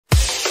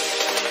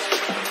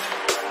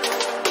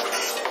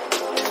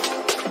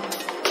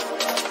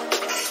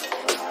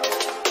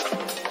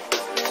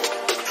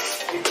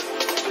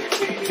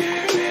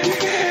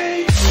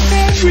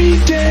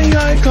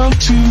I come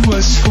to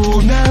a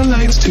school now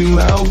lights to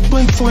out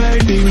when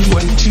flirting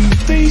 1, 2,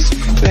 3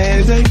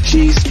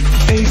 strategies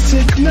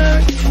basic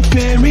not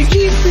very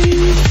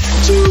easy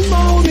to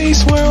mold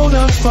this world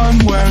of fun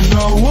where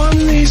no one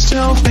is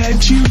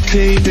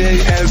self-educated.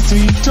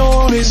 Every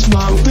door is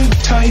locked the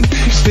tight,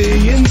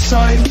 stay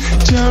inside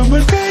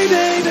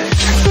interrogated.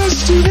 The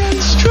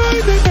students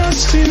try their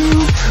best to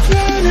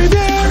learn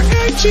their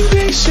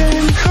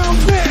education,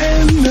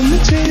 comprehend the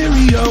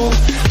material,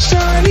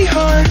 study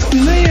hard,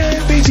 relay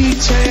every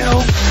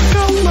detail.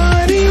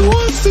 Nobody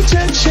wants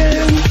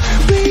attention,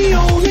 we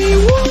only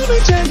want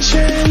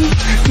attention.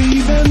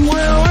 Even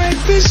when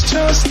life is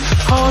just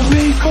all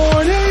the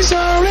corners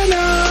are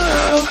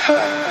enough.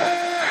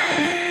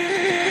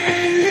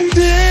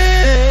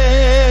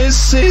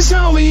 This is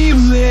how we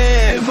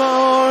live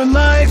our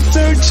life,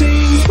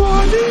 searching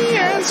for the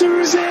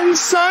answers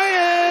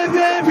inside of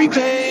every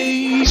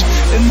page.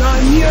 And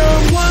I'm here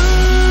wondering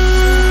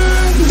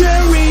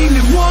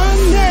if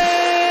one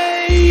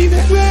day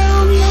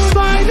we'll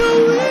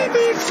finally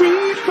be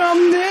free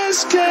from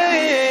this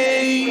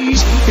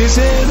cage. Is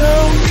it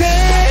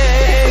okay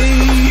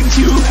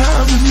to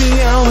have a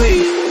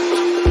feeling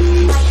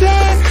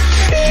that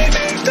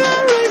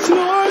there is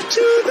more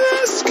to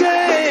this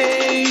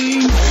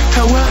game?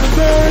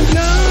 However,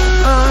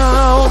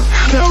 now,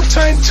 no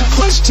time to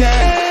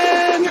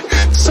question,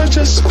 so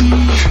just be.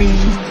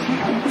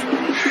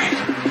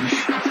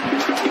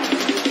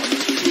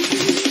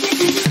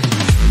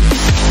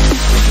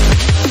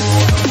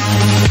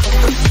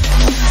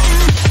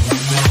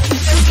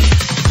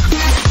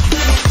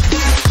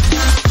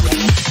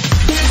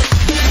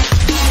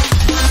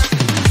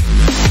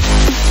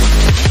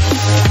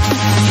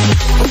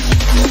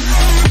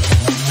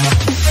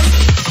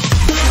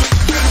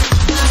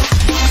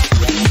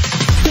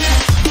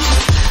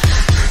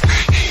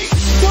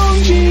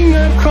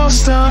 Across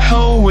the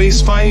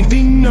hallways,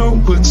 finding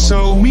notebooks,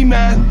 so we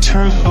met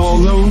her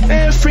follow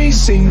every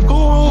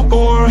single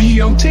door.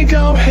 He'll take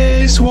out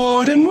his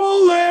sword and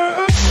will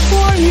learn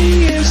what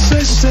he is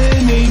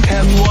listening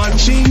and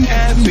watching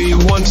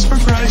everyone's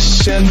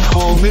progression.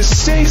 All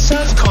mistakes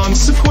have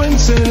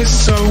consequences,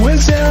 so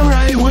is it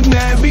right? Would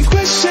that be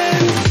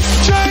questioned?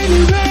 Try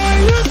to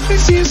learn up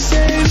is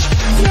useless,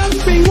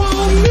 nothing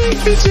won't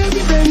make a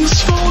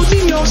difference.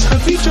 Holding yours,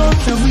 happy door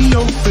that we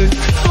open,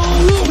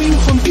 following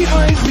from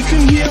behind, we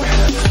can hear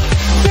him.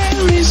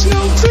 There is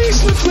no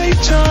place, no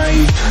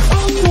playtime,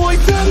 avoid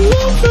the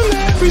look from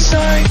every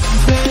side.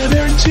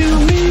 Better to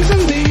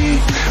easily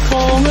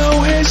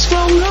follow his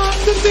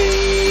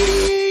philosophy.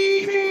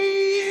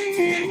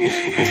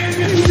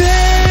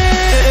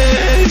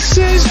 This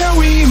is how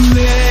we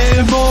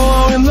live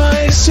our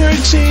life,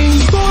 searching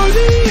for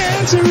the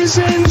answers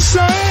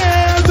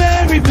inside of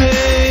every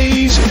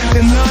page.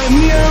 And I'm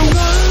here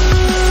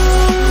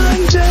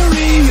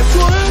wondering if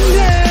one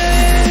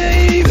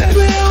day that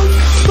we'll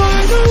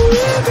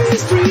finally be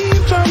free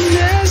from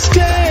this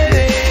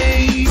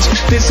cage.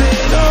 Is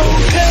it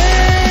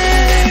okay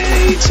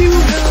to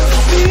have a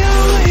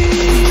feeling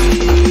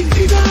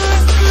that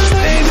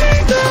maybe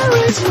there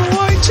is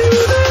more to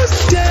this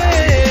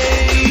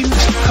day?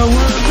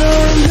 However,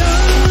 no,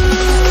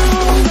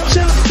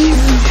 just keep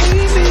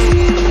behaving.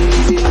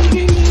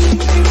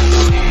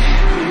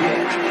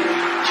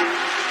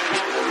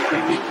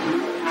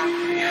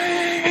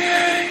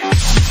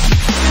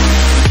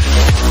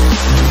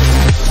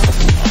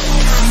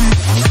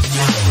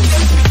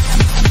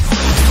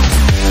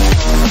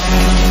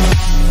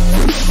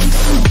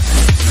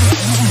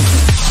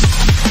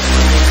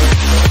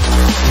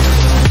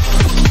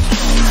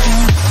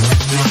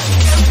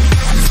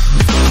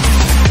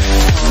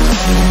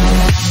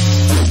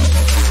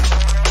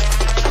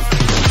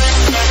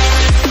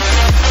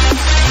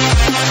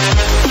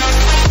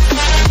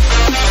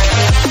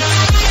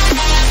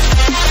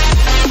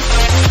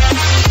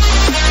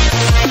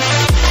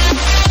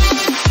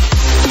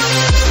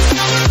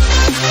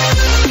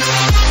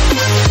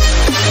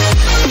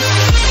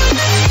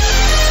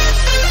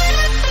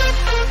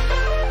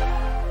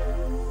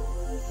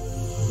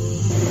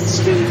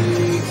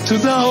 To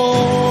the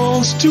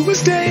holes, to a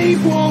stake,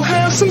 we'll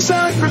have some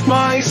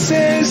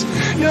sacrifices.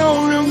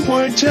 No room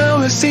for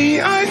jealousy,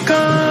 I've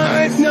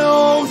got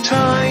no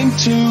time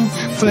to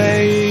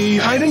play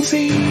hide and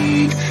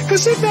seek.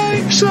 Cause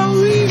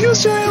eventually you'll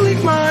surely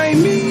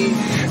find me.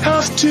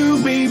 Have to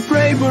be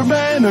brave or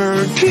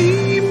better,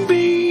 keep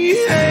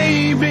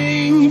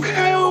behaving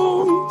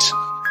out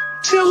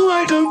till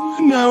I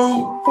don't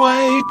know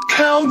what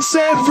counts.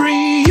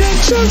 Every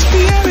inch of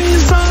fear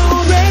is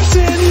all that's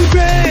in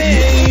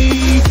gray.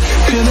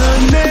 Can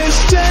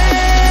understand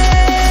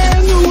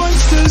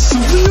what's the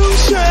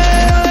solution.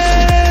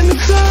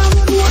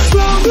 Somewhat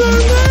longer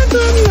than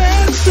the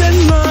less in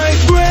my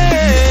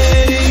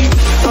brain.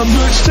 I'm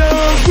pushed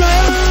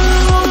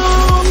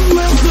around,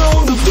 let go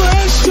the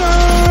pressure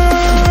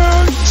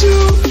to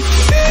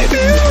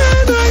maybe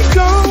when I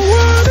go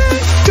one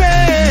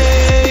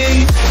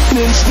day.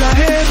 It's not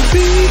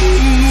heavy,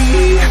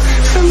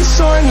 some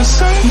sort of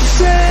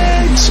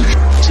sunset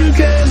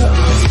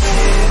together.